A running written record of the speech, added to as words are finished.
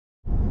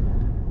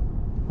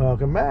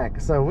Welcome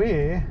back. So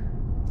we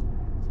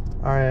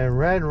are in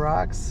Red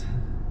Rocks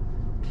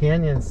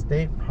Canyon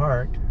State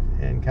Park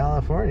in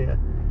California,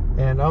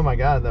 and oh my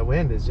god, the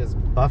wind is just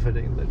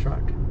buffeting the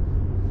truck.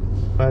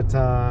 But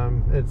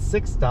it's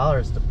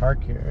 $6 to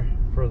park here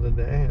for the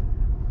day.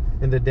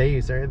 In the day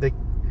use area, the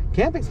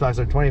camping spots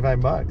are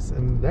 $25,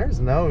 and there's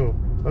no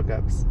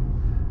hookups.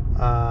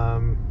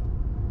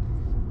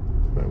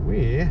 But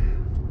we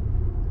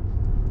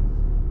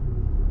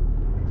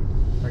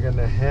are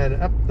gonna head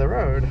up the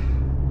road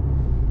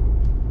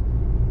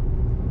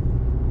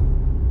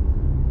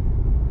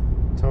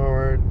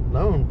toward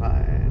Lone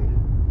Pine.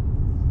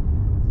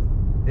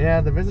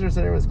 Yeah, the visitor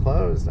center was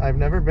closed. I've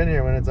never been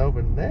here when it's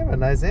open. They have a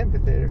nice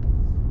amphitheater.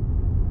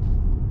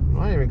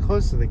 Not even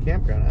close to the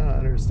campground. I don't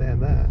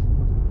understand that.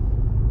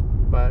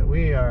 But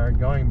we are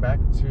going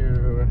back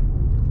to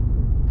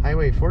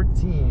Highway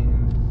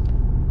 14.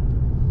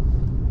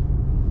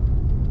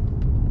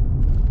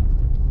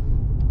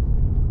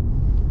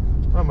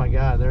 Oh my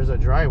god, there's a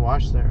dry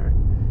wash there.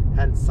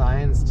 Had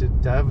signs to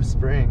Dove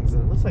Springs,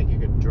 and it looks like you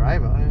could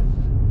drive on it.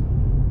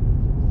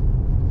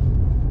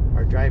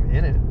 Or drive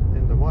in it,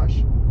 in the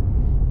wash.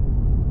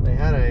 They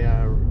had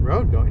a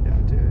road going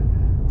down to it.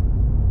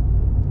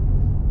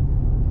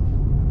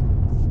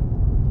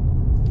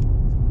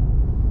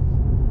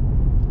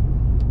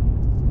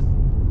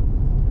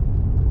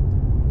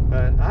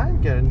 But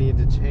I'm gonna need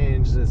to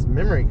change this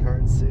memory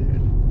card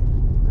soon.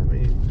 Let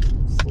me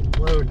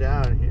slow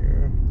down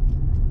here.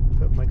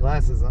 Put my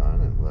glasses on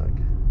and look.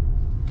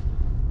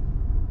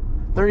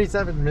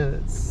 37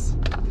 minutes.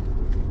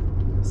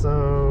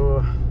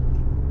 So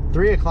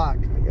 3 o'clock,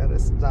 I gotta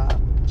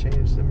stop,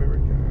 change the memory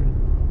card.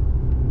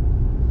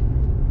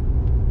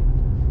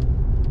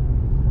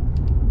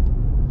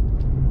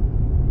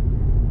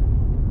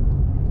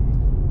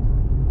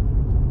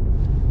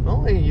 I'm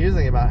only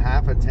using about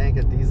half a tank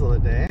of diesel a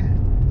day,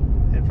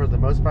 and for the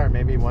most part,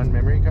 maybe one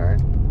memory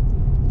card.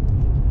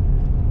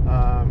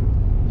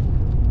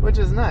 Which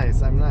is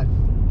nice. I'm not,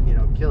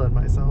 killing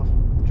myself,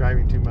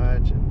 driving too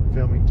much and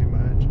filming too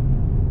much.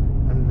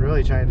 I'm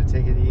really trying to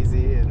take it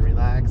easy and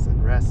relax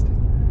and rest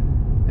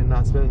and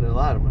not spending a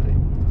lot of money.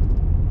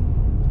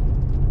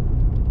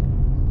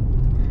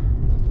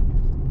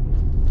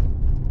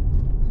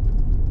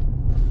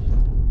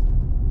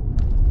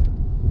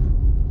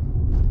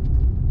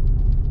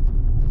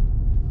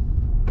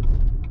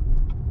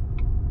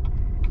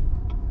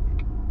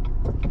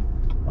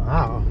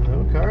 Wow,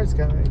 no cars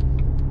coming.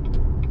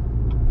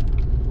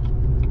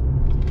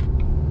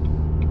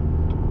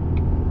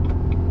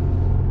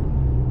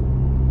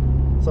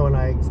 So when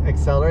I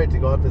accelerate to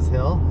go up this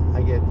hill,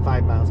 I get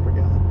 5 miles per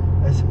gallon.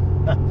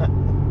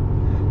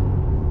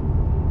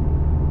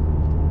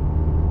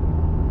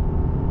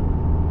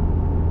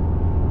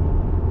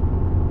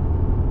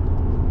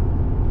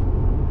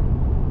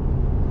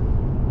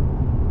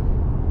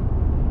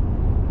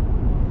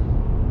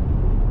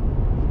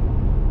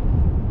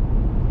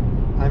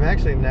 I've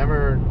actually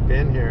never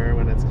been here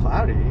when it's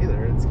cloudy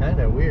either. It's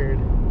kind of weird.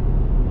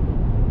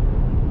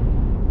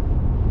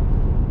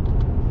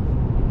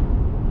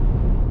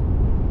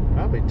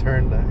 Probably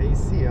turn the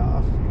AC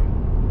off.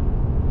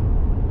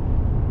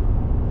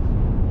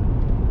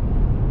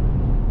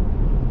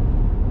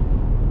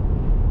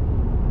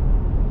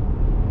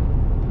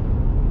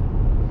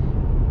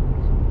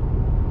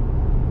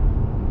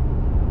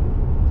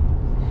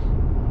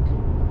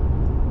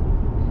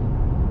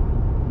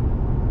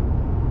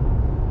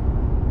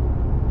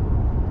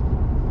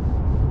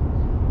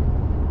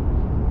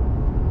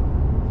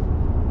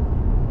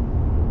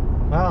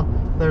 Well,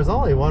 there's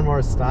only one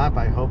more stop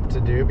I hope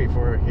to do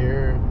before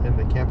here in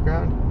the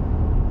campground,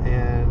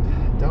 and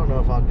don't know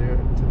if I'll do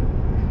it today.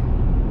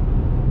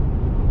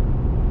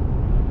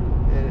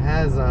 It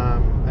has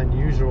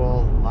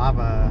unusual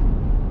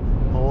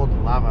old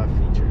lava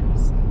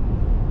features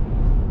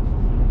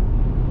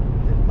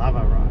and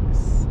lava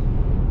rocks.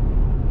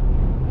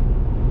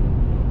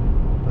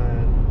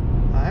 But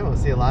I will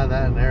see a lot of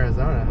that in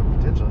Arizona,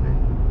 potentially.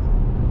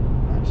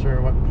 Not sure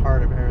what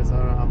part of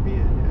Arizona I'll be in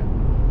yet.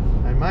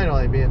 I might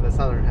only be in the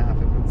southern half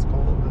if it's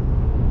cold, but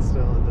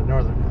still in the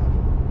northern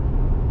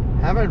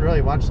half. Haven't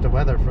really watched the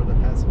weather for the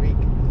past week.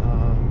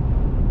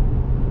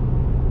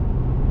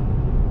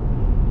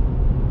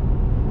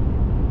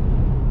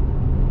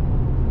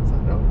 So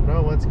I don't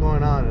know what's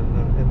going on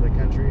in the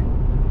country.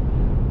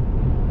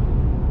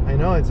 I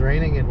know it's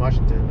raining in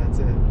Washington, that's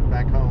it,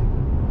 back home.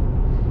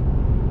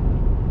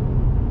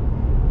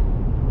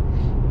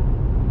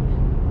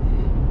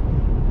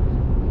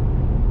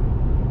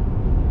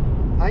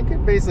 I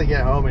could basically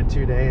get home in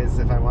 2 days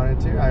if I wanted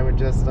to. I would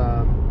just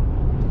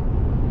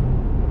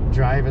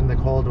drive in the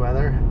cold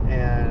weather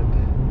and,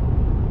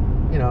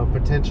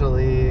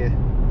 potentially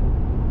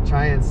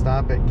try and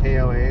stop at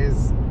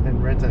KOAs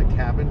and rent a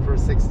cabin for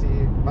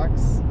 $60,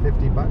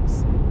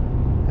 $50.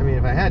 I mean,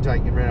 if I had to, I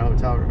could rent a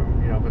hotel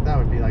room, but that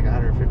would be like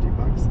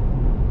 $150.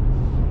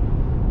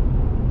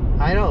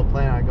 I don't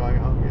plan on going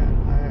home yet.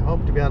 I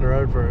hope to be on the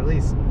road for at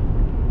least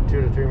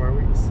 2 to 3 more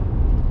weeks.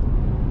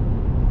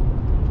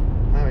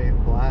 Having a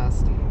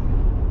blast.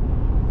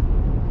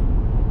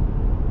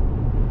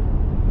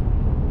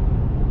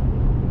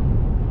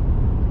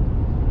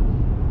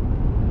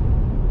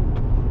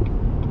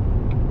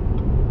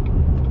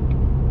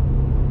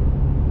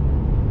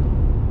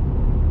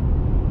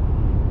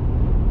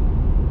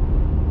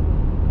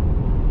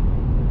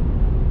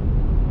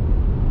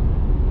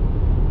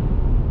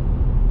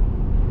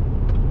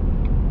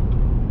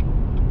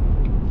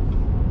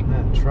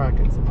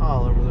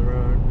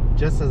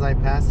 just as I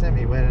passed him,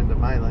 he went into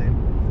my lane.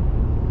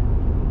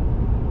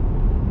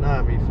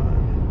 That'd be fun.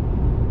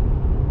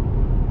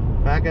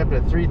 Back up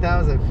to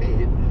 3,000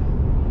 feet.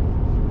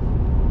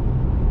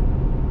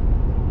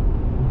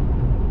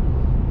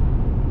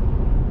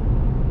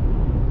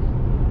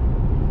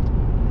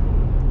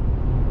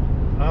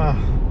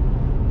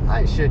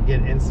 I should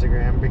get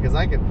Instagram because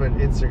I could put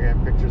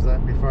Instagram pictures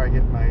up before I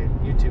get my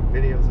YouTube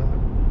videos up.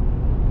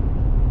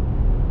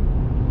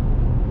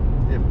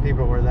 If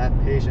people were that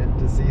patient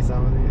to see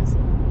some of these.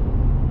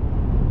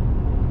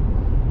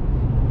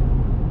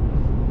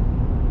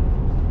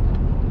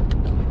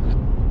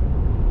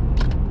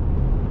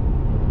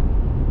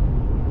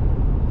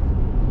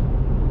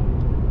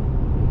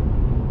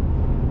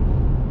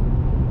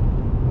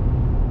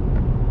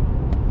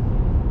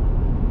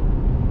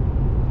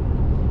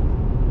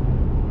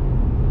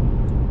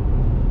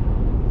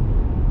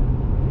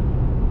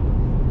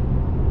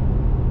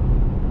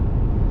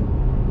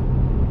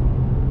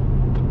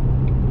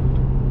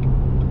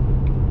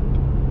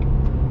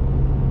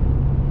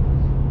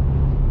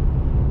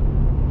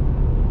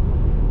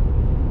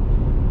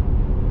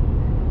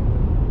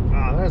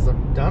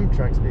 Dump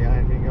trucks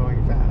behind me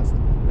going fast.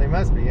 They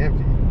must be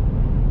empty.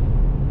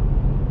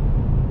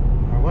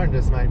 Or one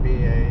just might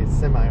be a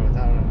semi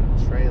without a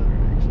trailer,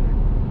 actually.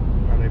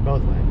 Or they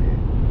both might be.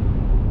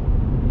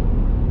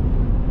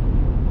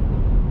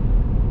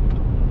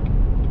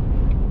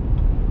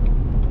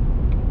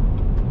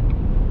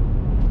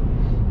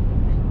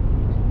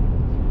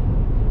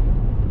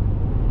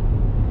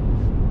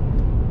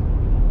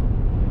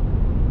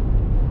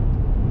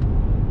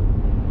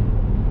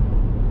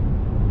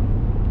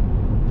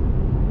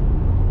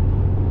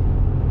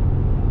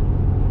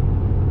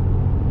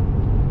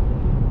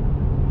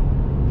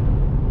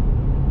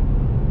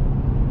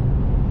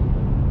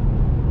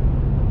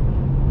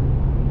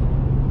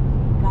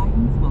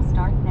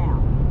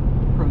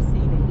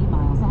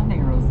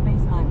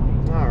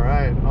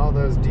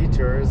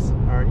 Detours,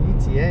 our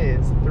ETA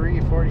is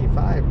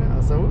 3:45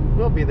 now, so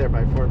we'll be there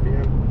by 4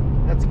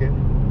 p.m. That's good.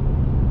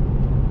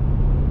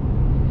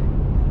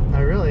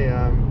 I really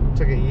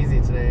took it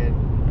easy today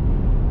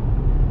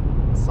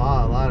and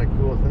saw a lot of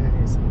cool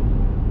things.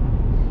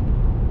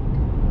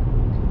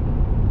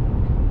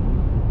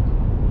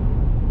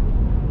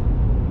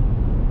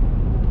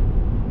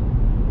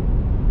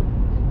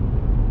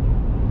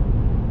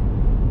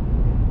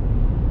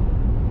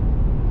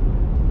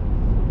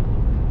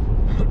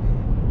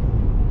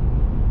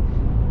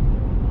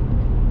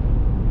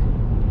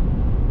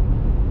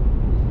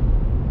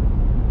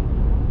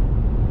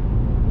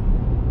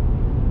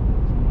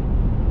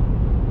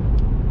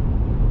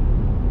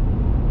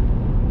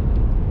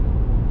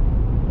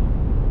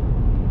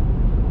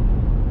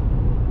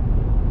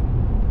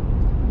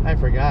 I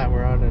forgot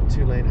we're on a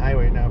 2-lane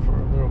highway now for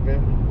a little bit.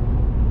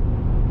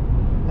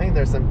 I think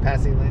there's some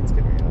passing lanes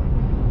coming up.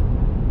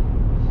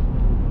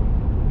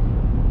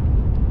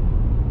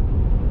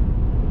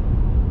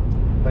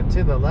 But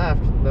to the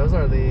left, those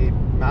are the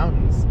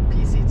mountains,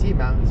 PCT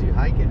mountains you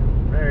hike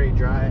in. Very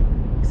dry. You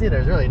can see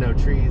there's really no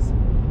trees.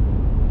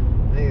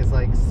 I think it's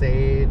like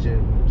sage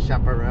and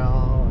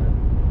chaparral.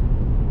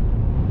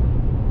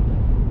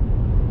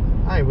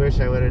 I wish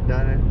I would have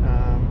done it.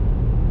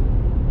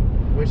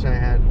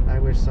 I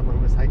wish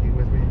someone was hiking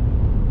with me.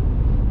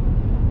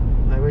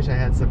 I wish I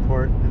had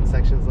support in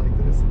sections like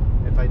this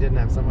if I didn't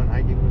have someone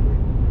hiking with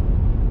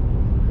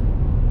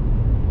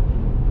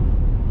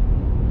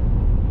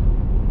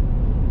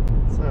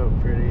me. So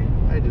pretty.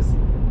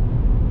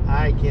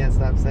 I can't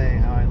stop saying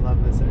how I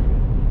love this area.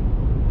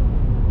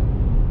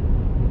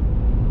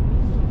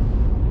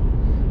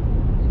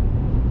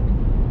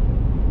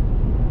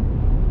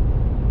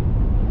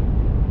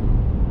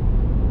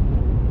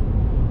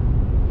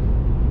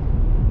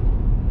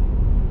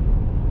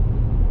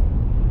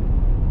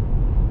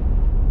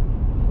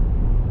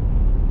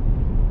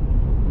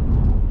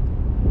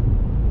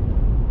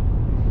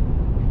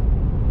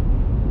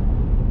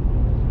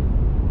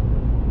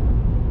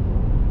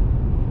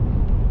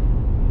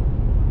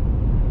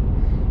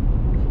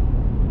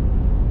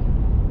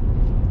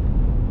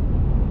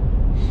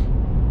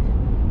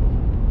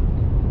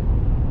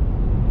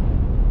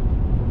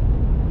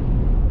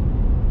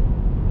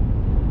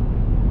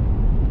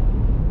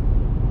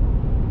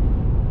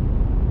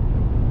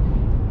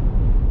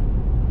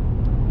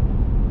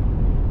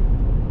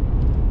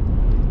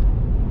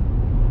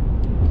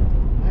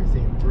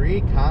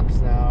 Cops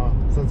now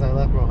since I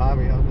left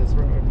Mojave on this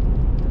road.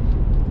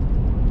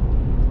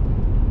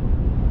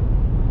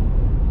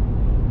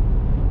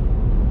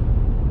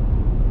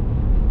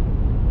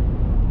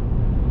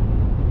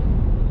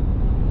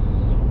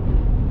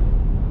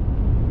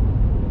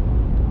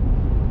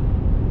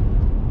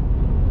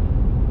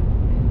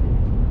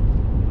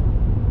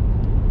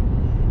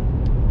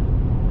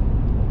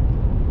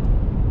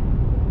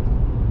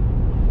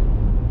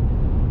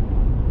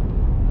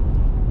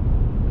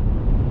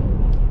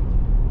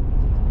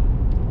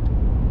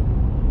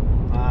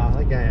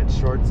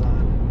 Shorts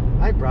on.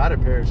 I brought a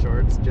pair of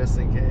shorts just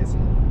in case.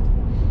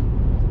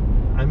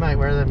 I might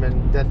wear them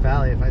in Death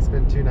Valley if I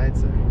spend 2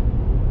 nights there.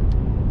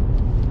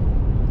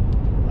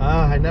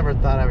 I never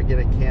thought I would get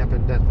a camp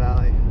in Death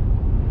Valley.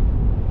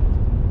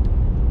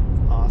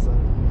 It's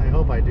awesome. I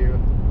hope I do.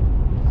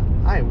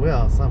 I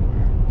will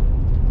somewhere.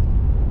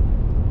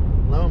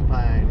 Lone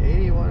Pine,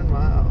 81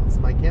 miles.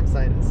 My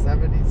campsite is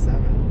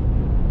 77.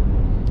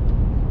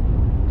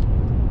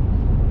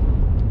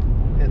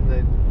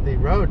 And the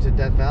road to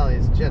Death Valley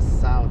is just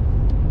south.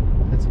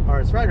 It's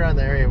right around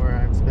the area where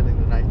I'm spending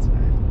the night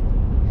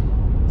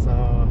tonight.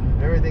 So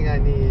everything I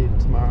need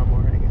tomorrow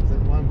morning is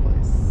in one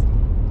place.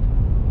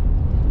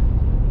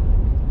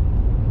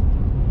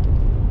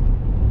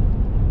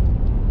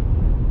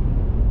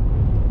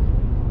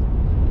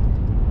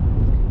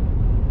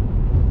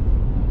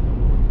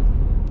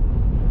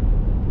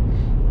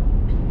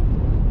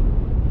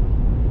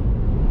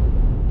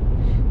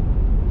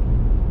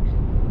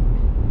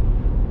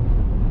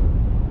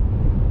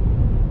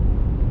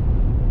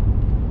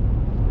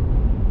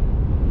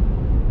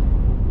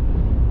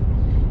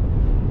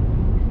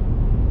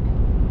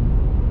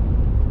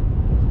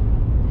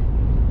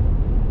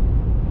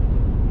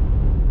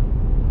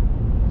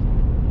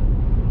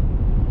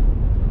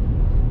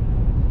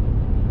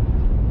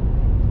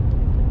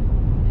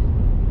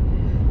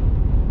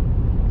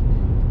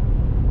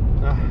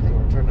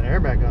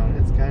 Back on.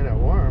 It's kind of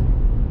warm.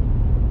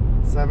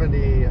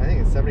 70, I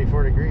think it's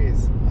 74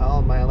 degrees.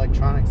 All my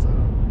electronics will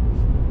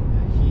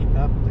heat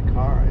up the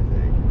car, I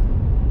think.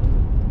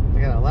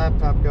 I got a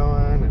laptop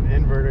going, an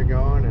inverter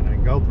going, and a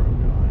GoPro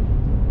going.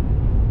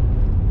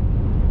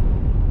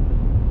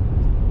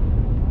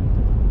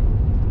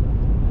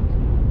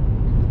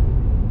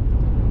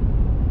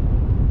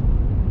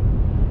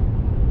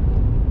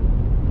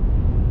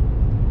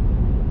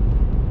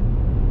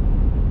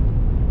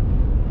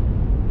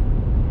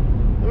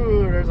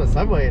 There's a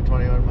Subway at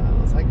 21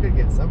 miles. I could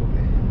get Subway.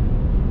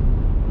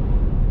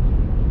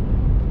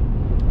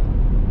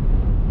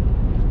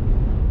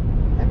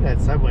 I haven't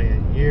had Subway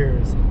in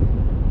years.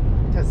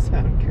 It does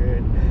sound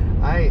good.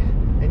 I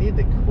need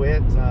to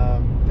quit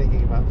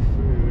thinking about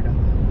food.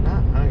 I'm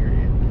not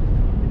hungry.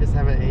 I just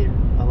haven't ate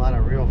a lot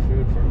of real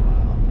food for a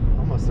while.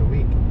 Almost a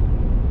week.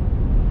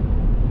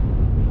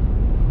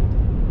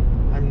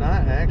 I'm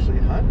not actually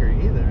hungry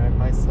either.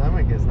 My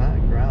stomach is not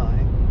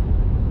growling.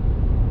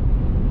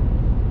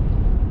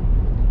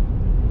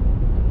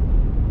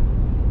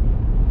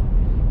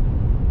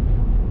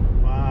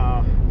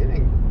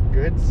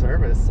 Good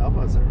service, cell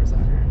phone service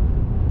out here.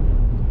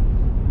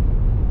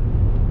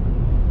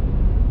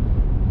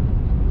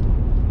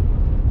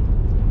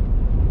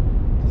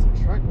 This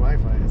truck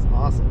Wi-Fi is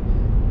awesome.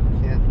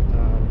 Can't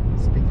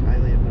speak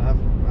highly enough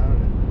about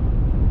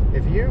it.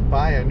 If you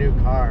buy a new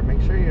car,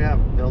 make sure you have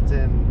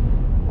built-in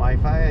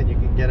Wi-Fi and you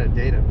can get a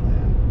data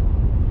plan.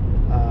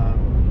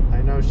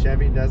 I know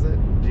Chevy does it,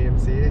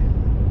 GMC.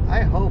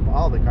 I hope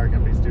all the car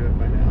companies do it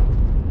by now.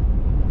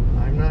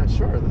 I'm not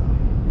sure though.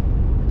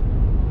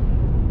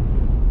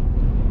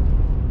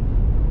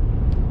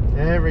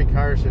 Every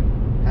car should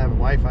have a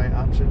Wi-Fi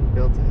option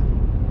built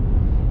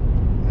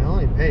in. I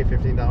only pay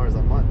 $15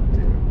 a month,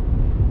 too.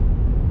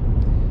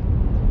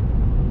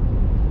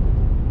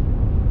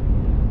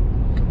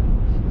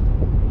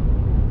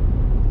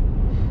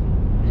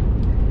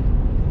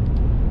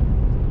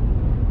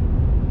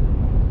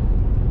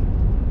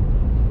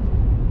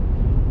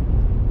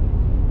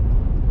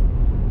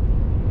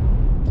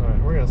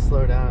 Alright, we're going to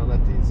slow down and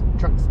let these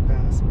trucks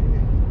pass me.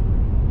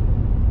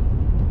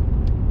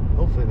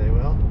 Hopefully they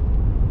will.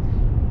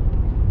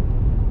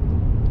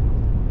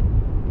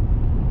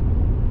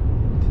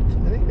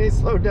 They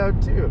slowed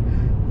down too.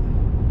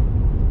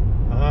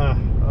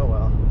 Oh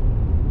well.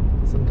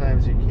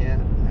 Sometimes you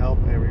can't help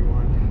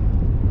everyone.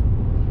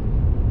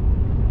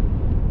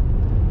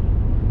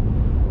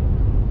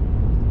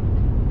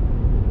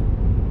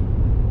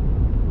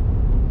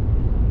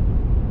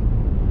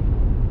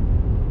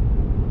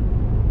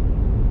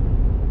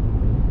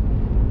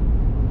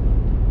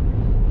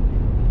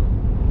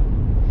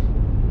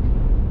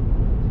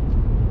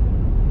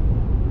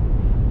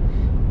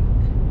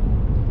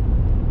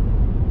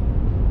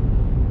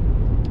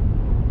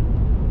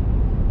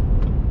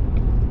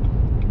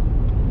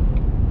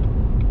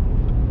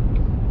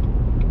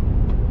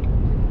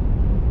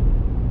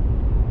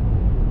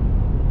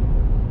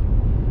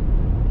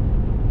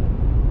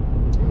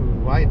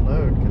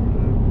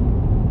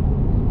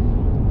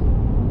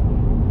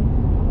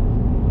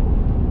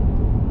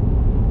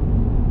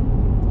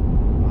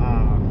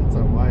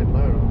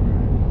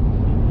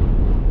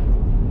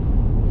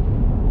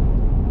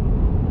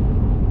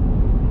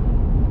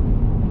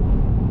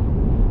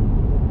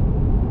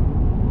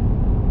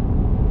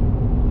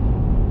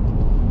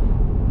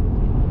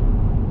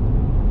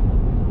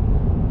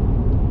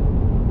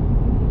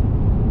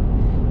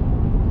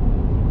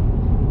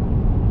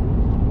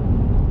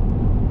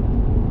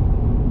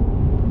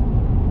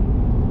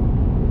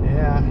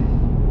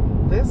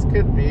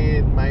 could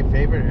be my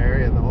favorite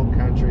area in the whole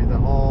country. The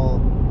whole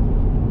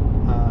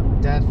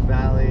Death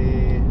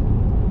Valley,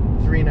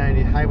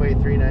 390, Highway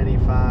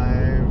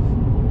 395,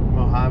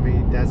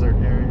 Mojave Desert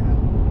area.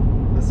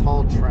 This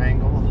whole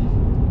triangle.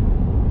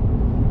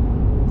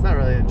 It's not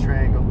really a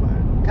triangle,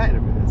 but kind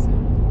of is.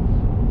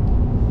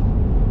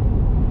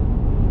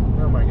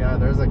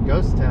 a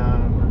ghost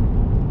town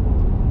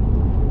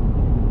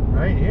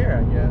right here,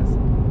 I guess.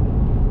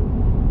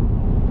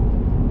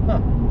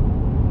 Huh.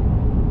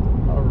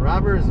 A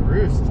robber's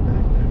roost back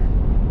there.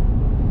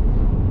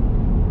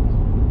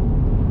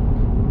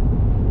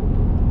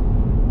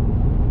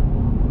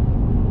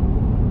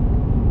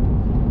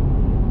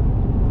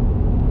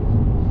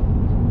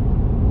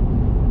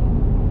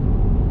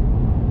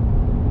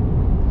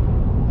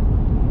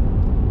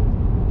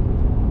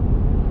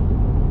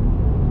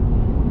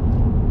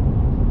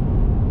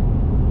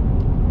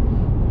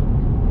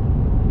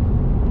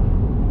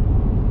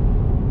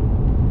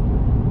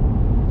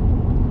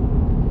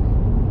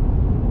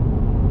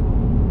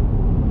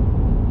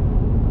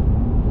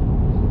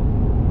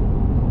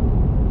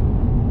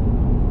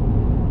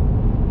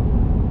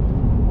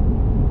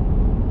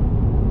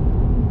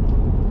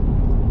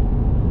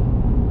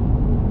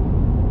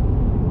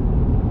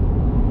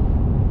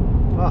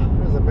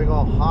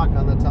 Hawk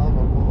on the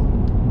telephone pole.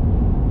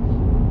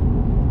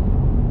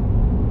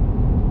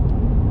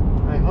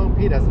 I hope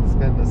he doesn't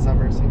spend the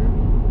summers here.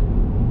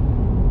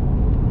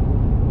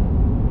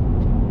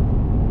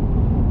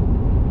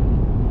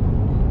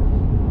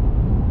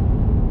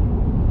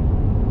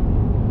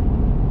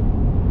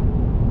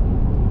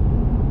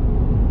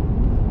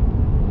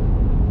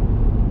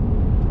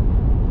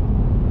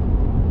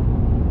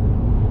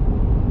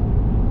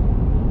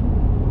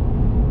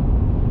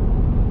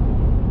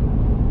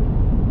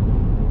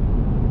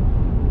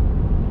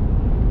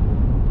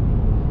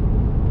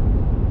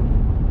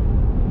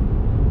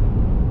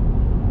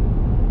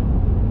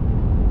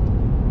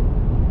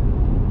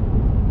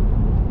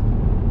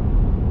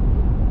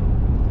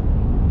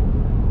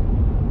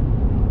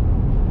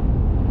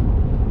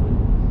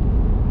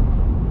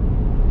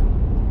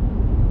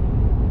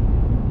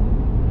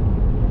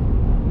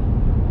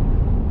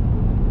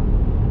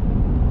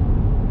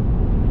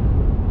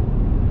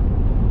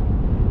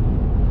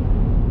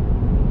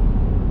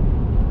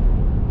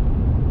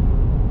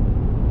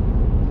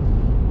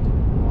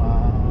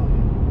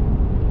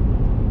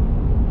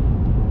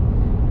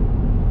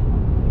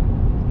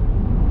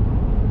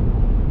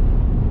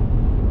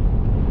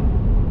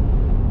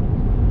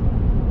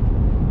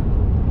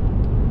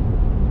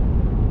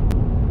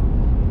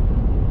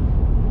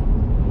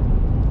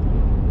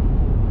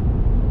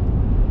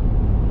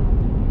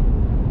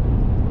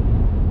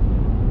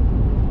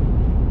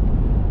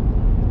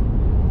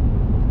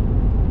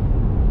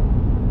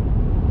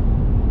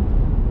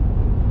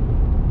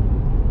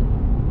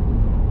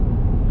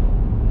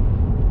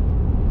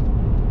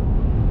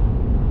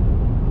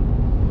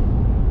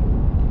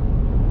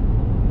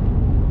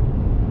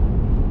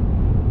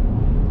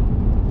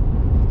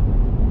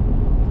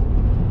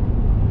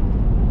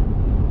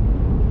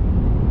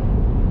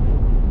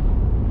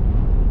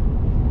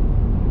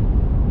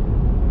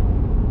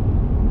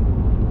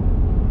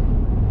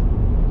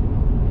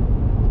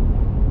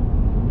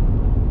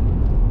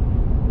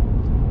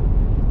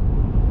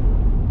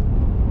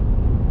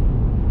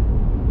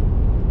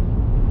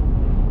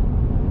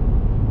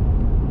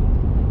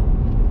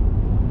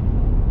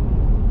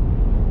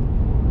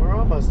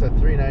 At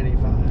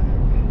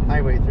 395,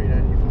 Highway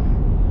 395.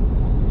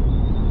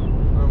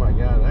 Oh my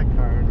god, that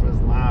car was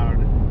loud.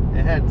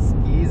 It had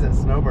skis and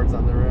snowboards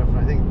on the roof.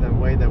 I think the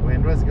way the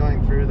wind was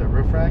going through the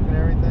roof rack and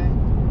everything,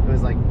 it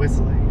was like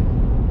whistling.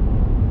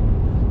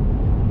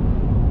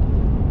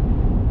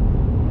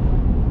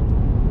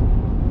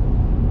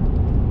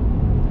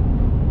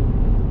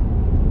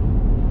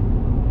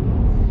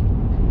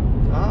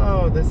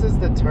 Oh, this is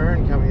the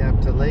turn coming up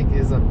to Lake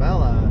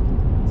Isabella.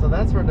 So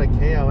that's where the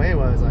KOA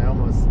was I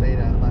almost stayed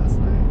at last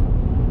night.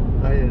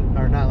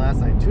 Or not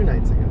last night, 2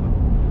 nights ago.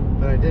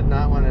 But I did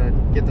not want to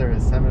get there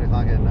at 7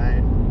 o'clock at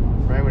night,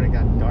 right when it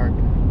got dark.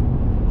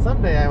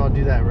 Someday I will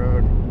do that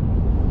road.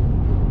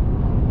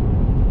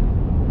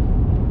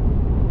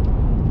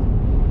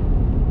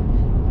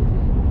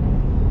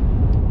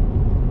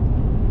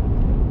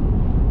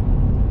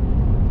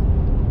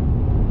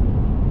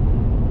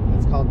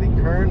 It's called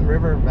the Kern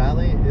River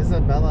Valley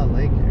Isabella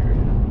Lake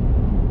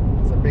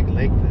area. It's a big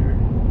lake there.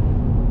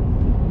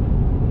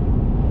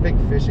 Big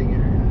fishing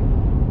area.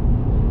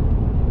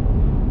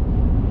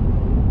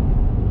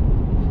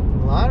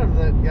 A lot of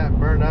it got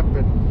burned up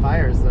in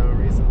fires though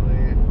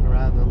recently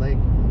around the lake,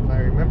 if I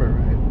remember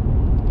right.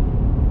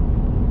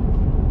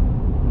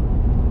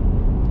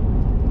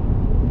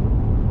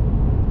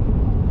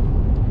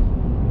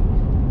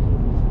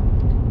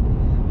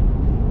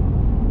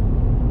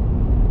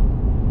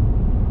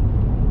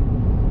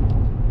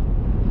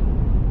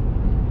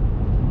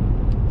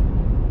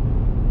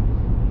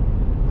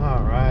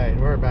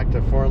 We're back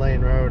to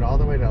 4-lane road all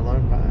the way to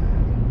Lone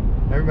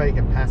Pine. Everybody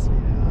can pass me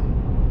now.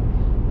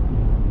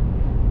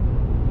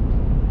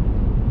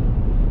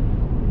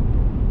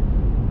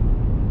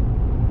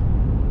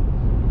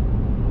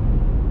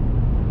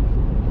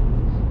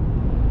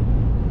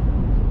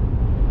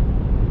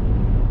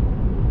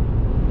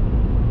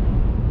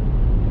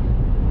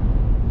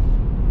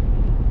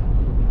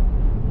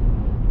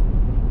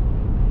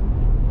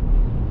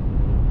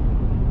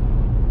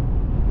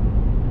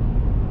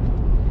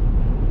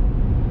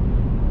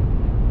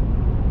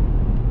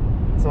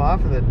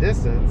 off in the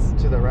distance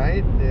to the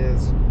right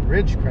is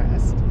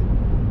Ridgecrest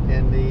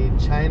and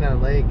the China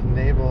Lake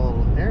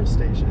Naval Air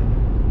Station.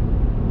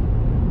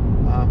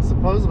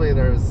 Supposedly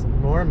there's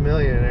more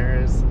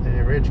millionaires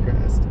in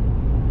Ridgecrest,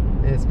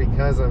 and it's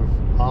because of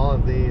all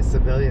of the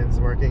civilians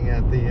working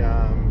at the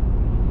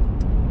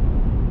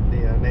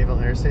Naval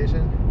Air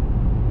Station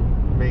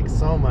make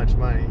so much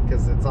money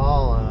because it's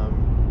all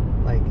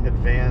like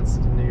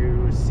advanced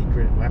new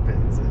secret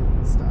weapons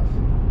and stuff.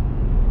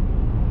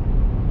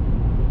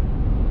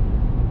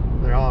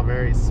 They're all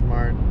very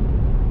smart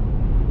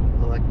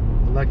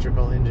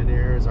electrical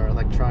engineers or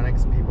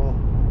electronics people,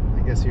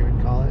 I guess you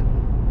would call it.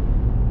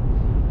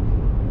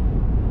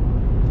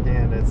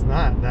 And it's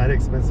not that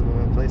expensive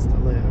of a place to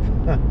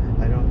live,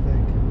 I don't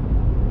think.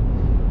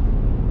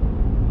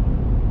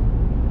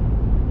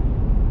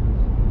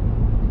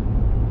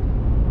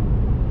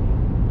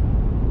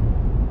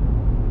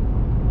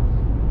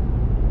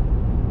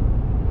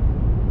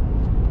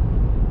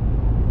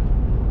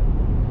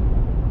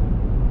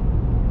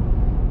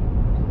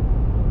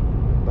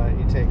 But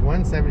you take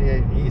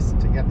 178 east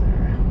to get there.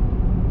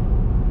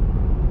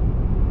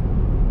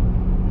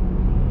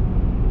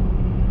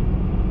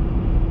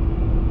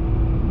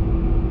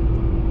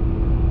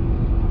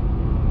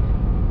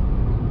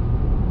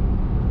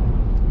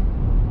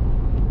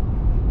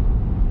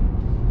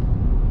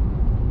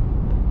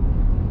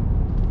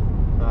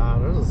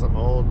 Some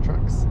old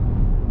trucks.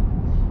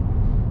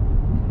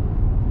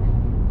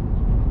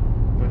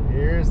 But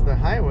here's the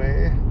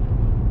highway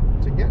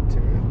to get to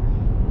it.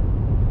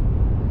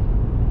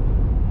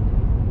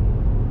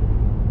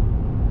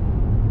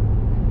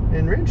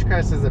 And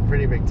Ridgecrest is a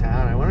pretty big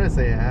town. I want to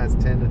say it has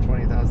 10 to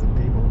 20,000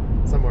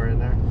 people, somewhere in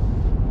there.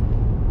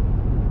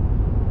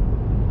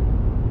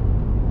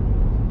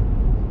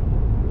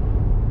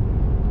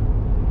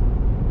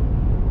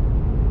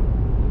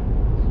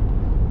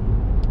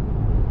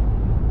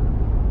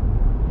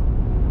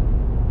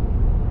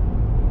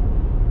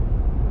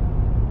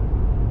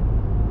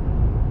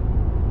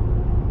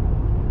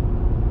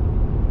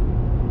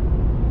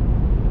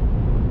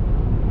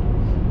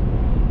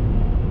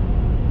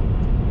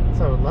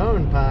 So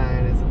Lone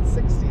Pine is at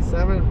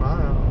 67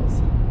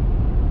 miles.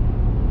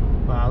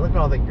 Wow, look at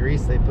all the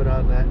grease they put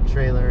on that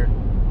trailer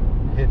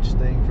hitch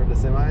thing for the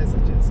semis.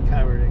 It's just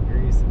covered in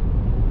grease.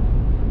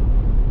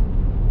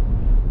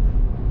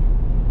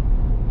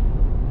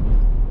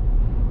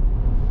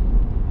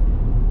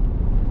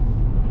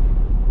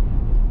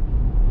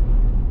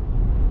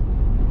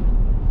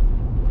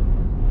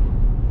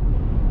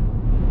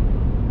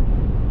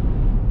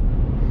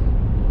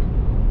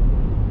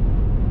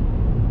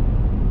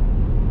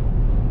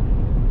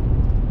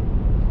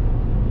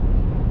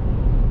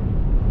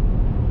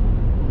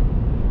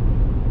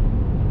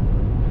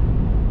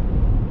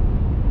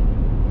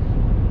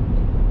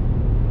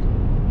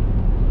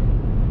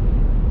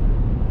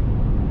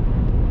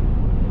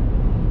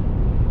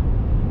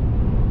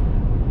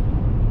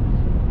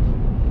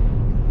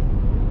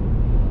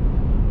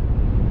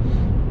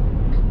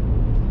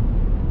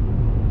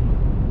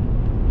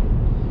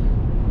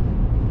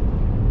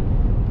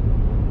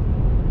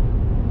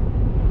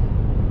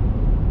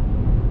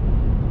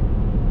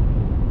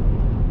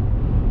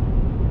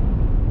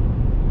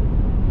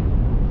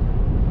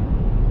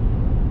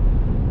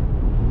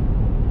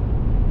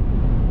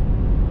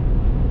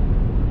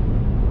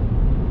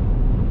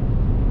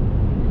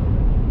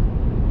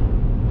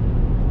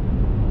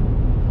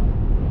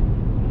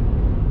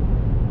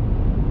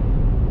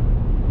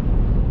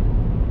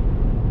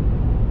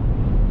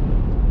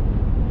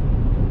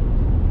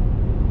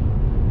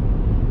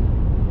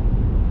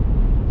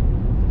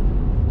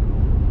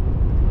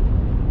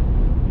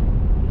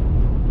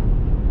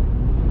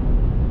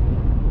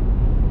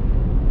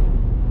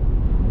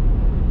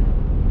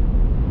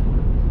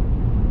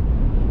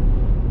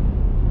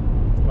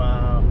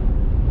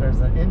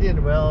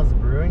 Indian Wells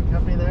Brewing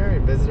Company there, a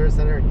visitor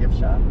center and gift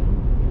shop.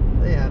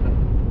 They had a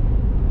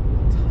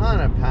ton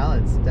of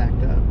pallets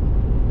stacked up.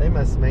 They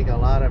must make a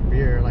lot of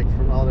beer, like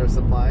from all their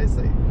supplies.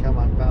 They come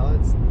on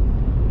pallets.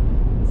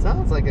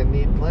 Sounds like a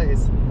neat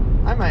place.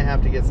 I might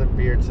have to get some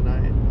beer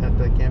tonight at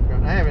the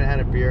campground. I haven't had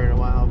a beer in a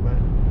while, but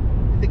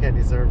I think I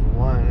deserve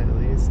one at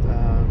least.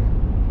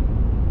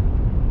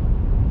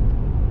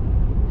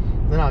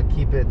 Then I'll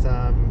keep it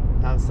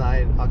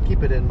outside. I'll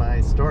keep it in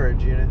my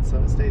storage unit so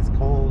it stays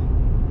cold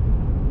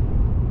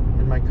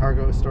in my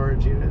cargo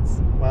storage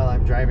units while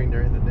I'm driving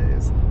during the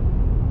days.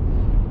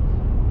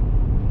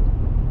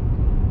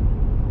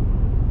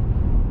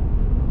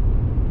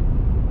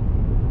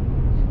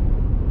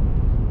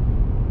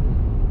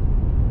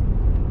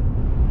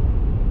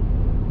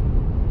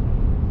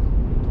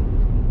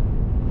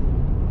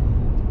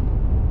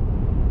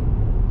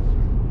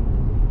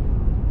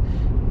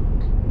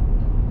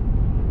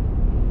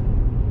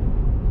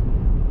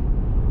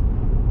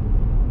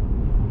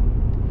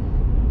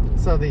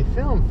 So the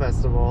film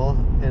festival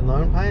in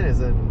Lone Pine is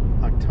in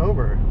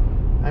October.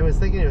 I was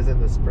thinking it was in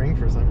the spring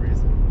for some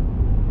reason.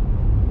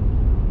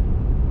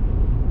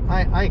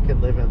 I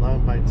could live in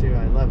Lone Pine too.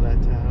 I love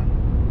that town.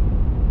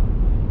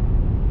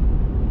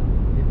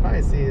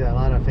 Probably see a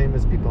lot of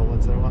famous people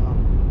once in a while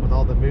with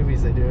all the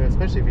movies they do,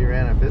 especially if you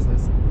ran a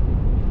business.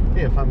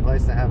 Be a fun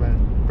place to have a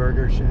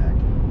burger shack.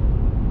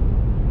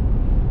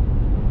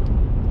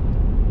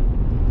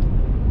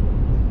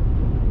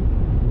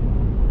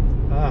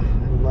 Ah,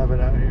 I love it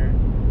out here.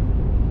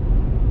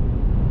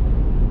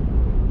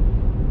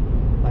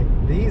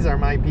 Like, these are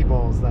my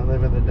peoples that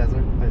live in the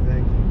desert, I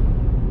think.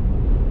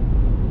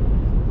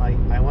 Like,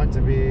 I want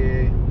to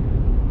be,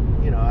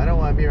 you know, I don't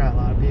want to be around a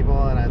lot of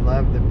people, and I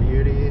love the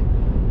beauty,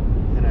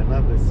 and I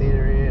love the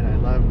scenery, and I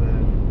love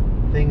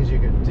the things you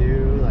can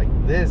do. Like,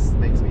 this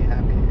makes me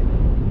happy.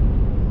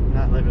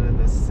 Not living in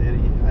this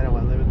city. I don't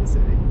want to live in the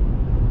city.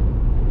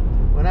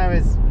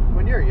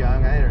 When you're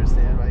young, I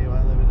understand why you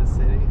want to live in the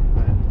city,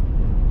 but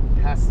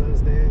past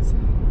those days.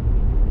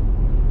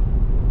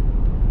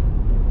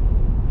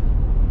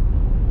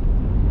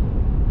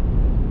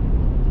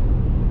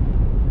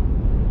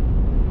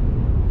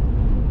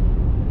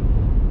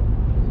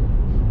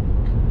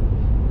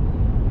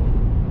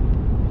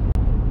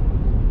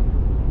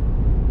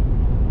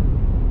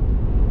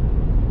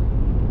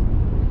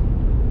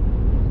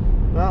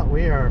 Well,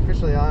 we are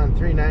officially on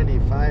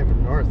 395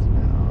 north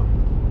now.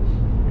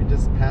 We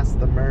just passed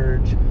the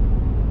merge.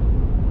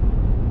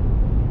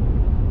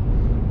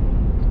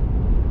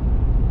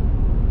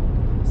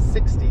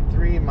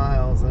 $63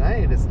 miles, and I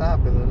need to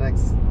stop in the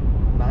next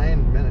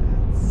 9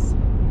 minutes.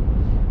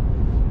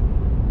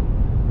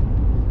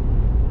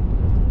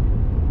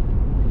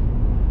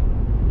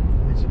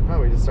 I should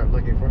probably just start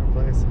looking for a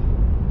place.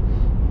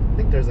 I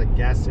think there's a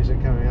gas station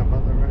coming up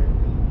on the right.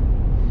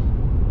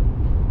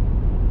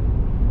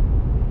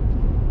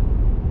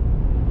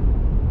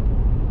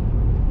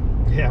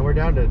 Yeah, we're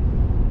down to,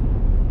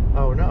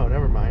 oh no,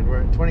 never mind.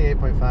 We're at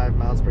 28.5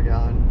 miles per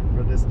gallon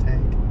for this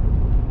tank.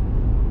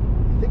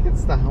 I think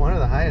it's one of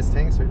the highest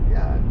tanks we've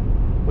got.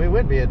 We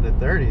would be in the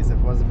 30s if it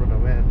wasn't for the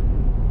wind.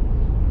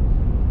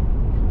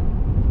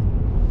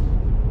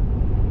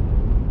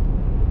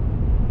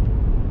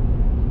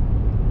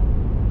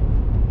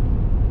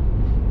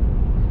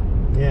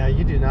 Yeah,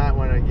 you do not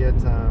want to get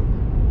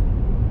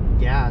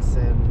gas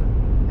in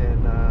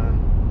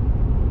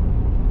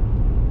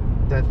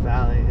Death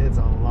Valley. It's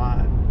a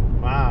lot.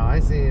 Wow, I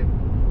see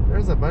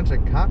there's a bunch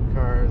of cop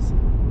cars.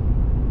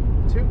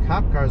 2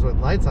 cop cars with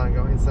lights on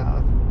going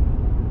south.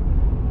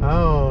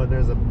 Oh,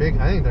 there's a big,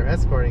 I think they're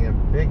escorting a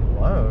big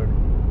load.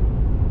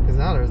 Because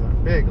now there's a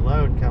big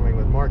load coming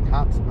with more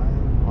cops by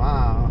them.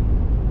 Wow.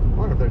 I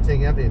wonder if they're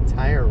taking up the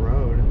entire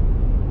road.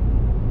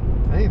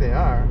 I think they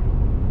are.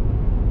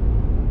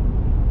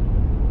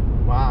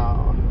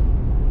 Wow.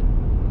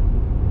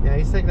 Yeah,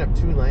 he's taking up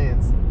 2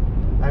 lanes.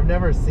 I've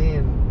never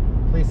seen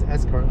police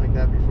escort like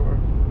that before.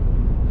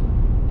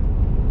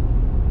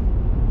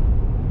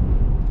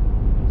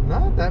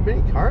 Not that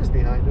many cars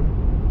behind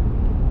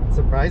him,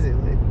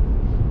 surprisingly.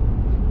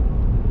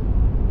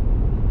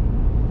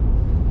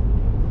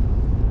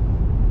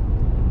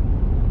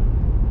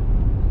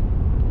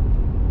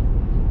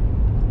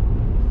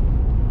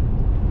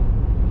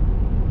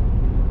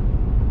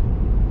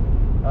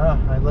 Oh,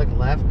 I look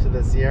left to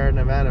the Sierra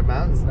Nevada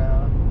mountains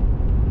now.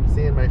 I'm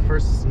seeing my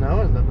first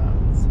snow in the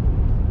mountains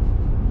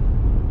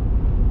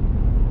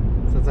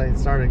since I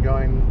started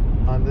going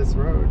on this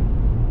road.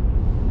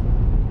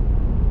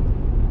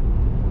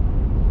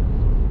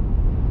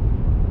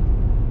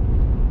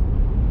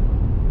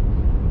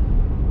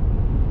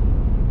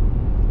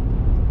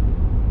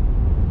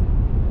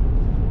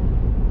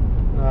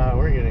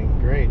 We're getting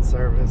great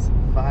service.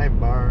 5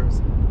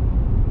 bars.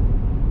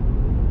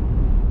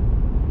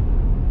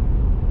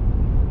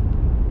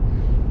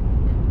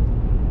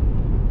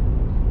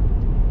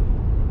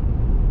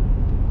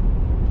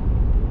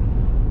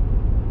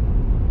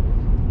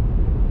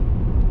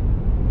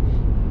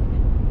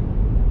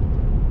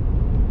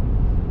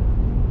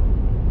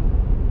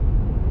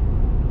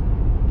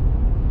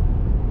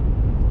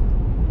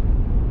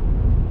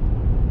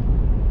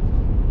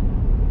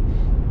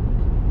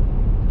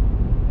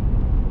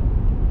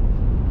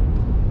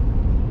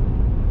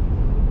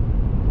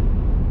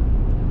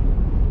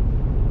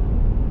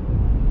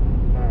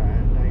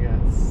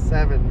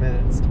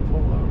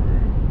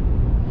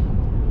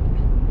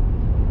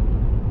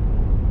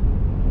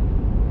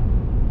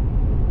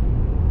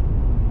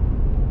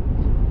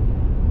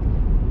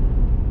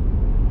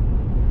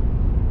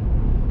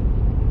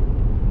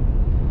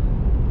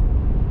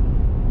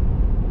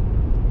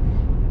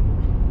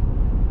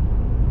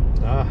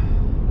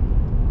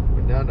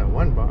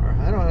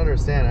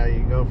 Understand how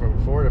you go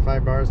from 4 to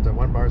 5 bars to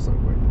 1 bar so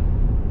quick.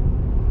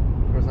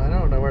 Of course, I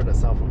don't know where the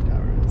cell phone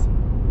tower is.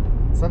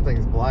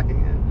 Something's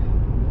blocking it.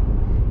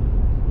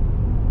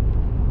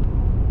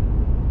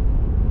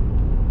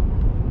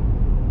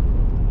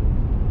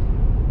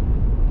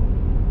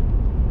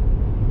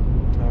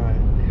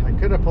 Alright, I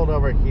could have pulled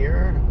over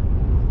here.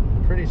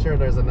 Pretty sure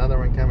there's another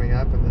one coming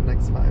up in the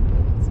next 5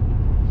 minutes.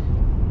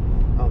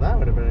 Oh, that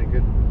would have been a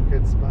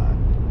good spot.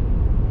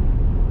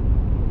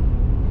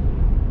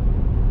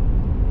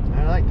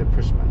 I like to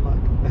push my luck.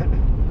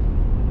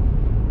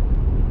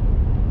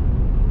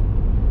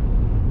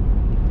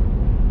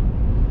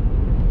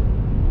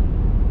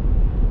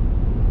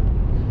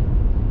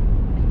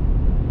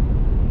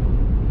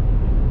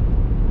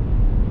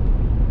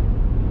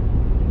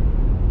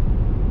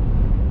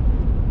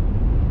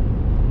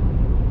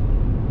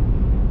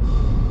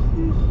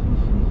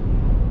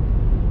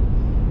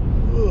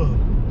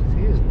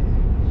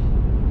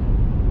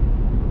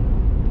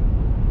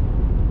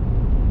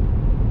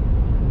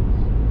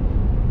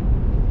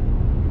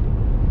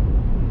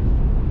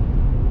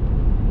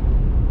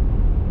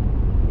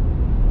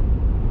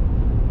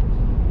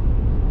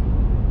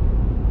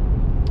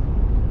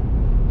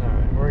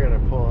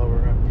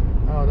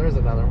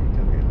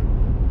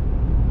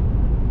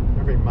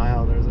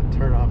 mile there's a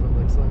turnoff, it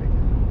looks like.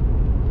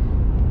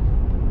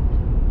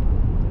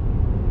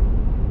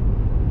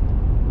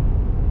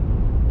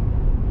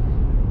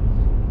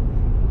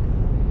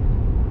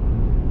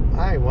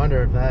 I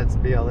wonder if that's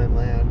BLM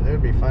land. It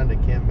would be fun to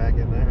camp back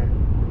in there.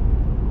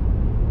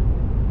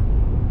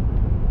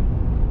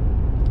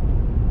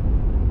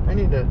 I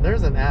need to,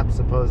 there's an app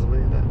supposedly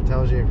that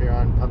tells you if you're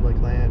on public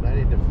land. I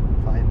need to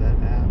find that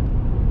app.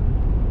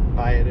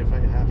 Buy it if I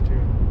have to.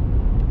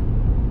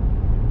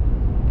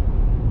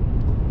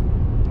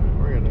 Alright,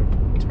 we're gonna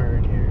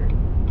turn here.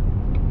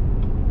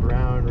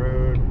 Brown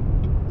Road.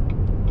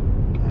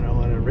 I don't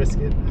want to risk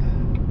it.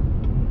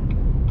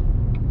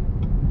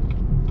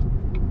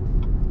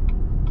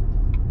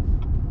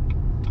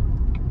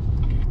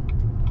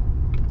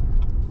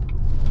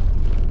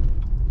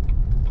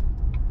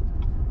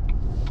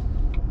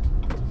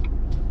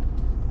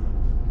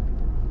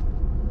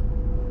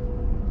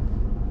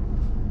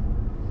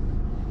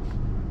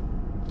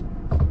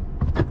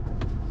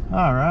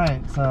 All right,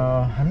 so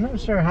I'm not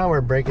sure how we're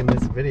breaking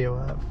this video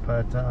up,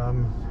 but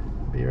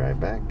be right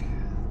back.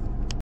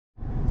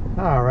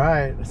 All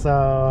right,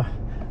 so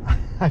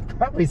I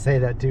probably say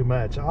that too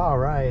much. All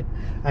right,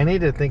 I need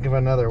to think of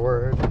another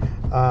word.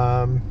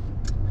 But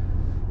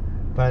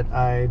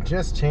I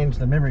just changed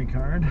the memory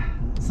card.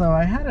 So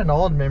I had an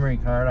old memory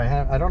card.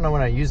 I don't know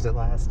when I used it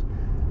last,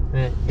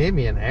 and it gave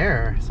me an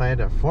error, so I had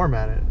to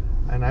format it.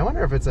 And I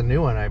wonder if it's a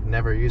new one I've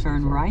never used before.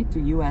 Turn right to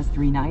US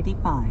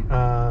 395.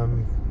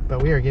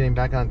 But we are getting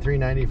back on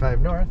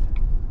 395 North.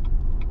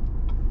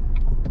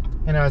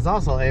 And I was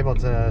also able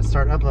to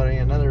start uploading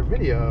another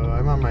video.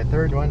 I'm on my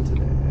third one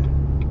today.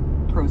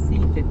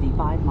 Proceed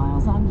 55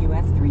 miles on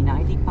US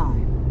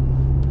 395.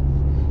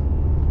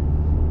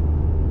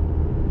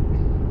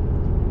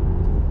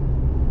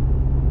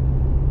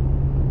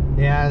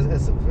 Yeah,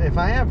 if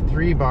I have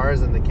 3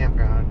 bars in the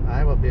campground,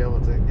 I will be able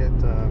to get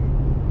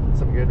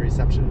some good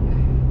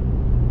reception.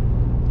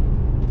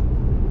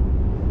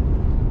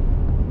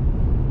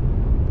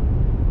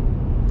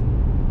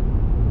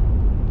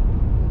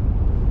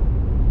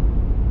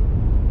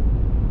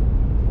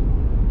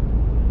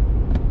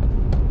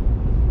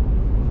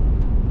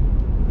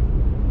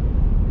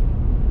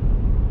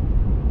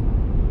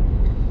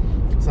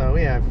 So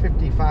we have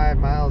 55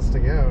 miles to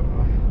go.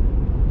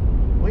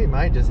 We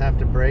might just have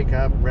to break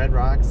up Red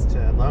Rocks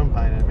to Lone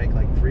Pine and make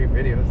like 3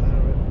 videos out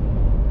of it.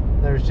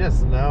 There's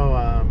just no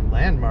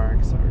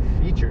landmarks or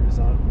features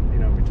on, you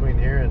know, between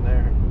here and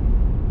there.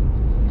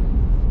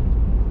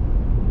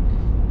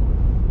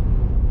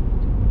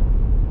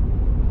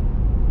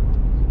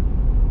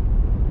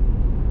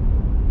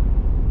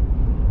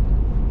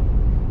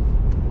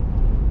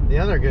 The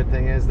other good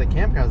thing is the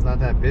campground's not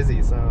that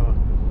busy, so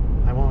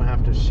I won't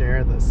have to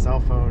share the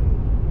cell phone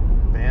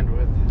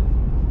bandwidth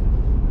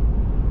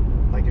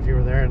like if you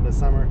were there in the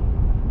summer.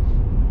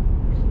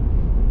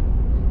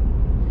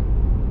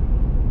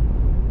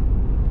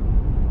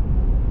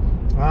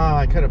 Oh,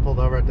 I could have pulled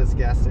over at this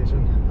gas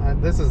station.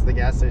 This is the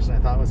gas station I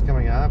thought was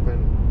coming up,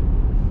 and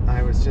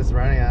I was just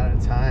running out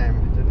of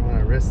time. Didn't want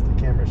to risk the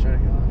camera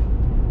shutting off.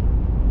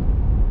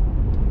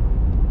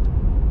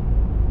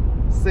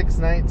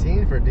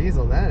 $6.19 for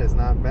diesel. That is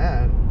not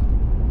bad.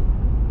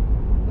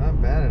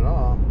 Not bad at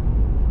all.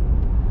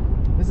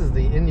 This is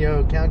the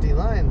Inyo County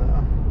line,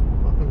 though.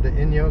 Welcome to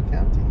Inyo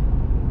County.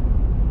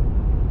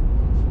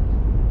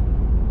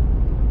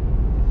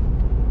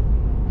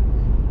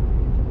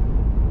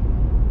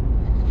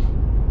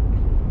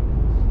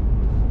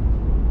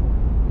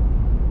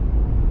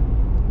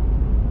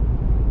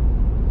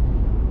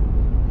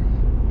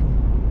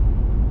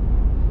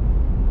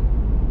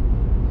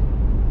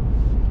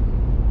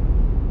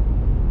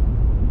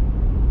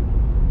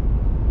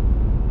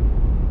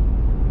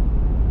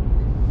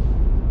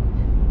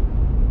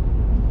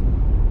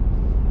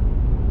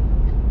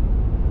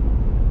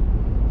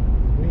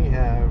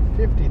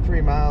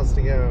 Miles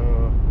to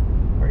go.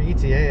 Our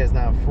ETA is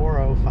now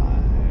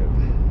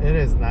 4:05. It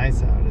is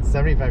nice out. It's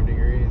 75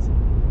 degrees.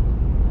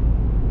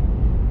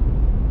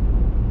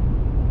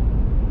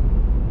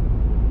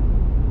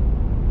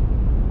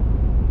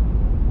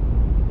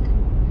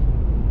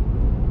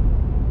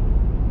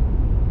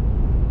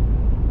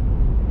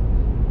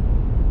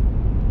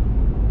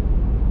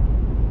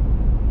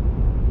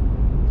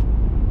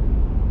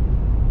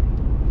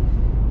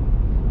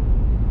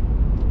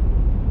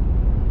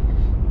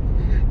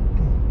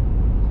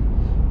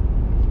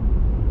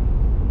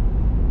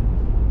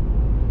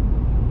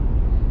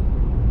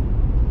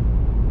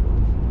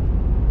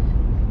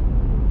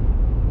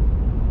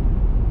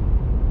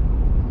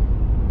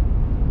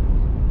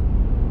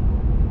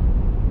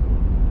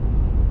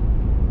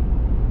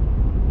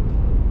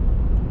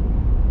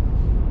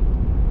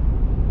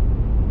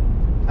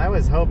 I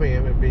was hoping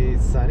it would be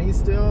sunny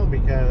still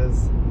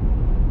because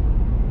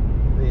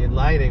the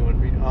lighting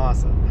would be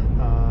awesome.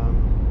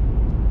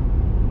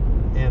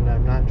 And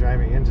I'm not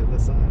driving into the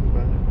sun,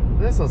 but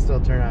this will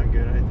still turn out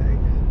good, I think.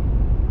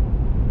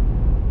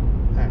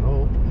 I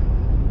hope.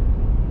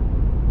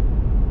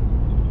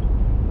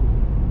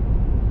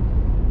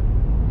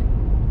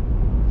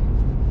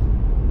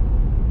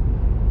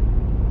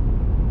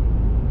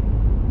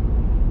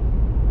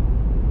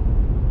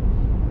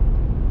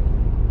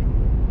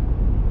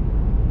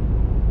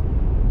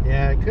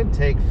 could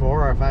take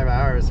 4 or 5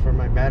 hours for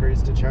my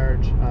batteries to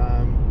charge.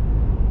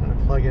 I'm going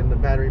to plug in the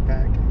battery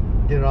pack,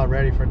 get it all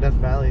ready for Death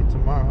Valley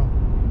tomorrow.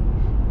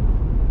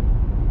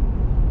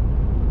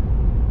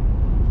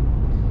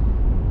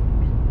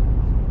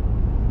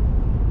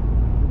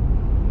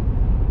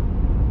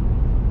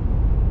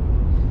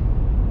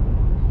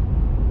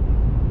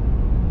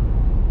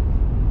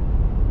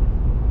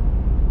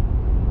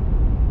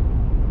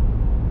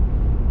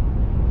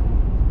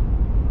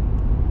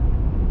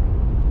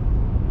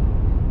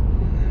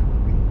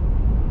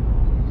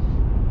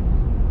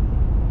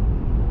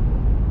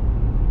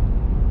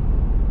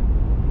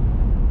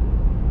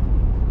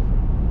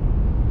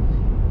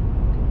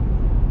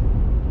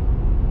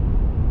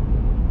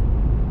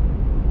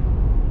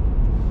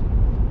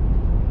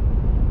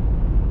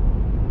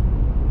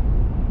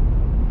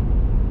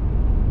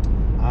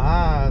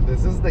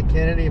 This is the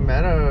Kennedy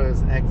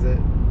Meadows exit,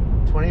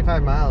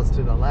 25 miles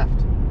to the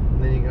left.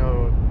 And then you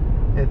go,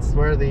 it's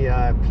where the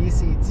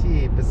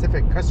PCT,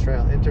 Pacific Crest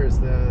Trail, enters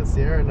the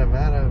Sierra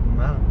Nevada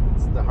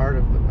mountains, the heart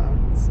of the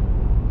mountains.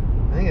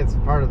 I think it's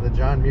part of the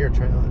John Muir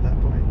Trail at that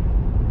point,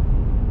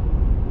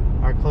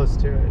 or close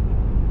to it.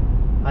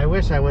 I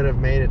wish I would have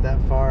made it that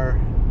far,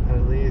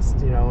 at least,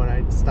 you know, when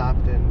I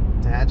stopped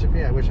in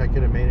Tehachapi. I wish I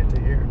could have made it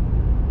to here.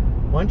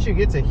 Once you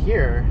get to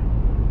here,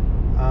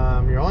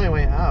 your only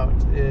way out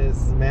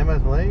is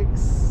Mammoth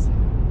Lakes,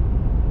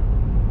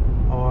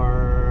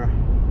 or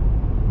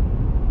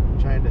I'm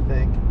trying to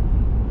think,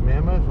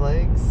 Mammoth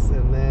Lakes,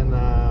 and then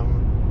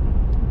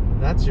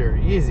that's your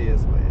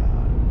easiest way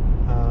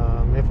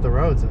out, if the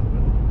road's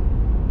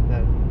open.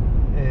 That,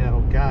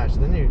 oh gosh,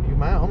 then you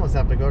might almost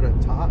have to go to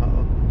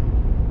Tahoe,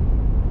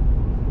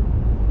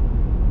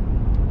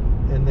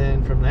 and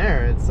then from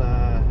there it's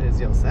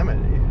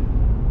Yosemite.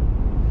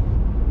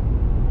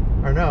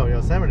 Or no,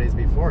 Yosemite's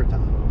before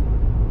Tahoe.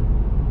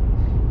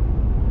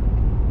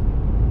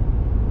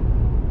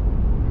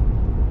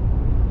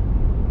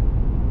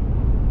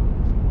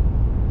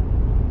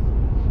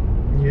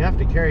 You have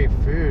to carry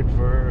food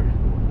for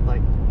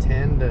like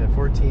 10 to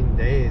 14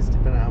 days,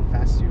 depending on how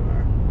fast you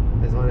are,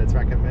 is what it's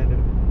recommended.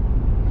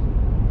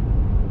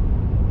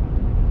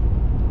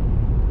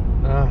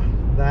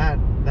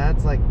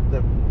 That's like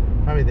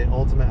probably the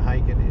ultimate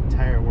hike in the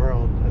entire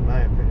world, in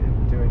my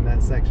opinion, doing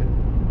that section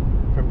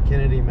from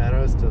Kennedy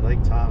Meadows to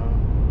Lake Tahoe.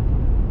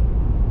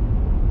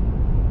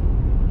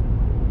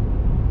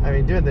 I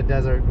mean, doing the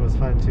desert was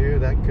fun too.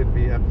 That could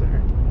be up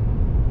there.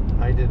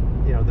 I did,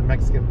 you know, the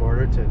Mexican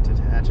border to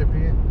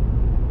Tehachapi.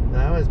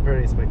 That was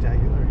pretty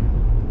spectacular.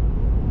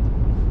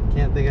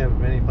 Can't think of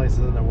many places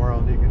in the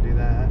world you can do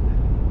that.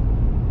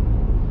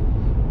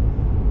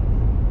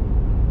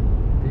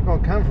 People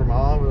come from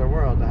all over the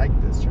world to hike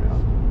this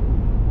trail.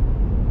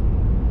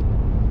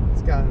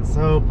 It's gotten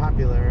so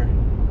popular.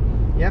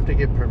 You have to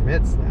get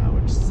permits now,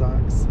 which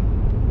sucks.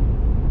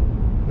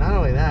 Not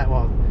only that,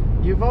 well,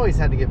 you've always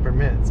had to get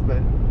permits, but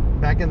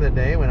back in the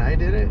day when I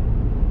did it,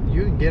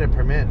 you could get a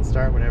permit and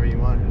start whenever you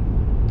wanted.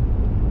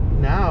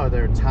 Now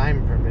they're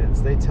time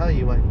permits. They tell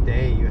you what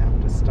day you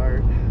have to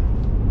start.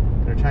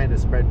 They're trying to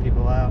spread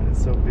people out.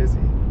 It's so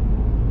busy.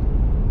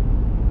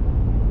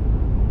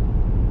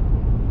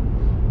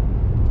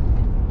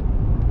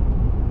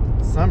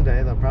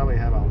 Someday they'll probably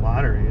have a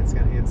lottery. It's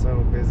going to get so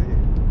busy.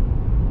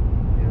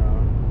 You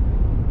know,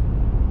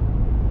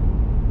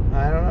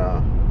 I don't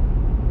know.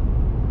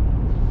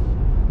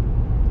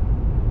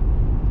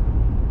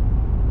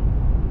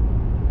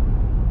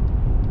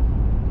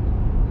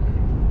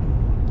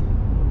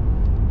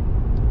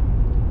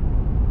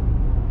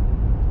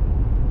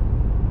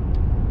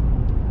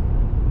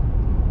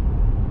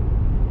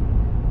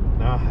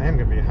 I am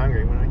going to be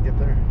hungry when I get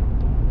there.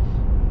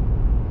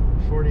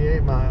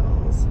 48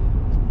 miles.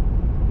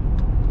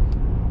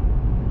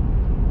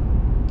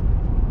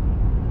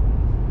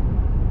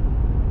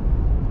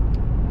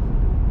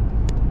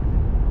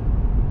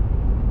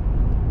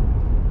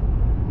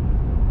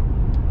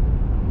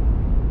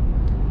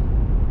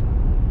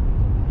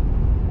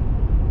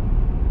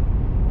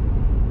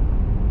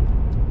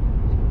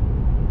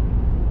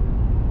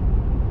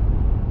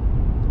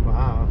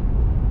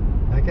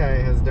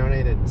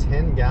 Donated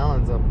 10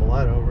 gallons of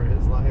blood over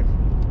his life,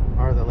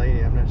 or the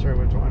lady, I'm not sure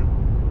which one.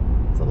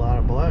 It's a lot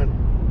of blood.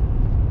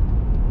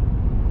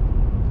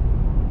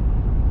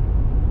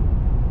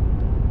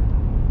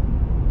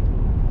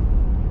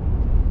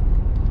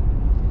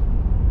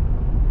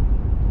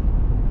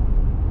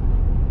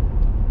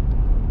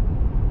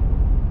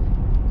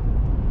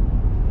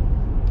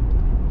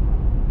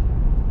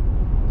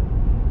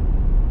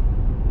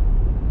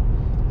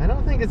 I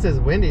don't think it's as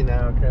windy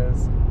now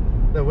because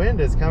the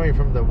wind is coming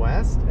from the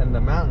west, and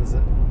the mountains,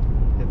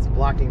 it's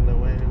blocking the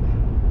wind.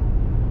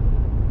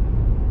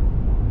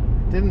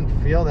 It didn't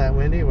feel that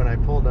windy when I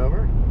pulled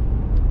over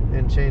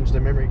and changed the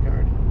memory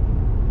card.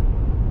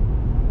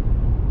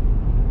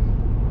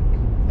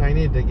 I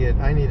need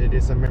to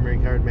do some memory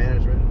card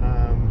management.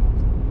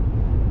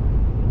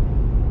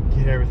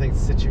 Get everything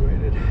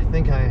situated. I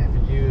think I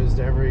have used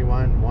every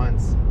one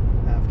once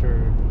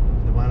after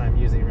the one I'm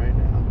using right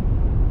now.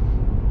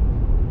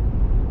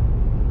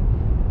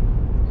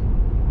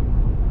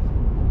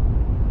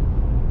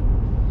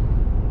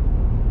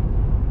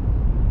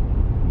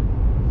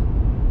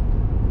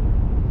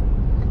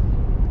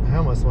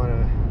 almost want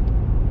to.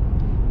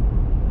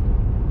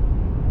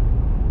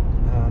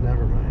 Oh,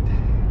 never mind.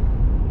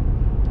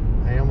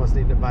 I almost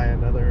need to buy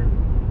another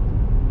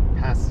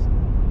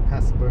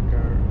passbook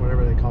or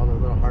whatever they call it, a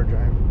little hard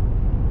drive.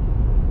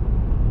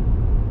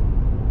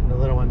 The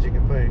little ones you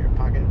can put in your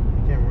pocket.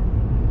 You can't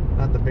remember.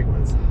 Not the big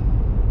ones.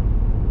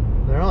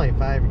 They're only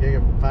 5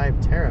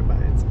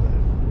 terabytes,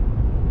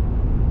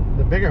 but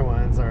the bigger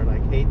ones are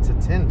like 8 to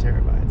 10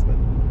 terabytes, but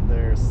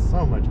they're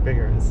so much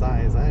bigger in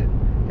size. I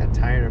got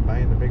tired of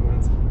buying the big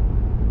ones.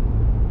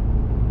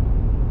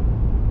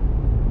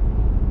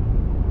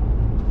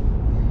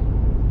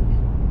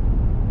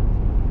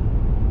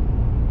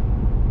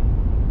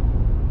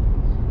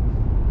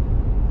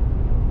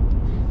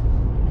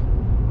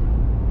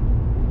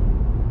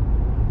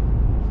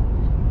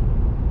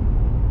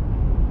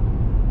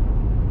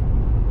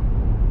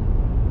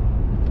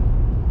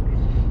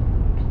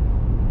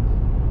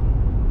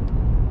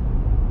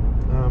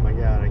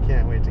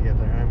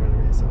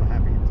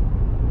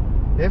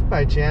 If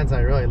by chance I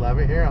really love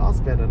it here, I'll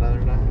spend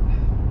another night.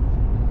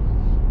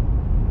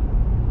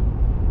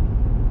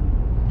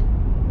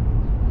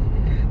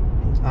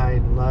 I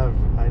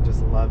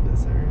just love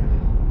this area.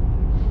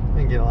 I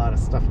can get a lot of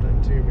stuff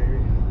done too, maybe.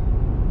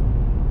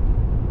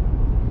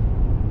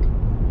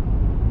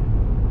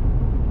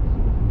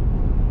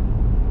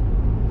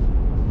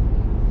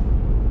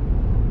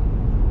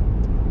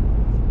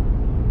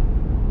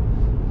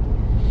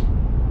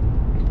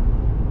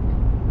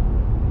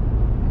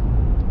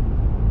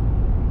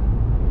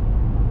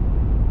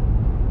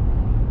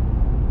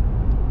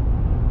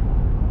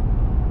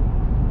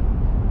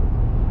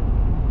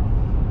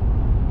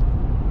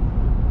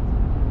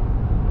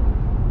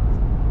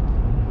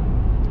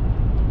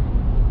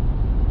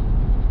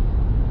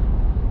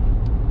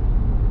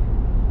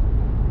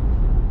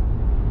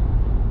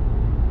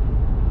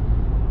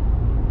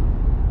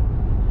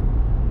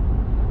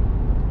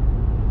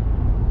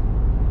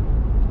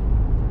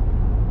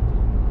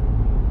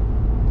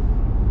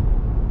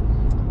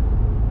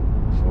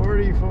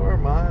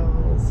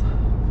 Miles.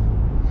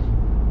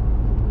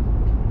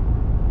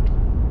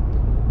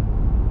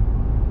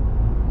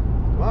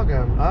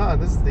 Welcome.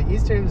 This is the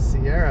Eastern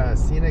Sierra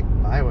Scenic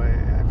Byway.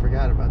 I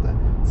forgot about that.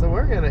 So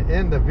we're gonna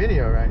end the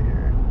video right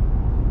here.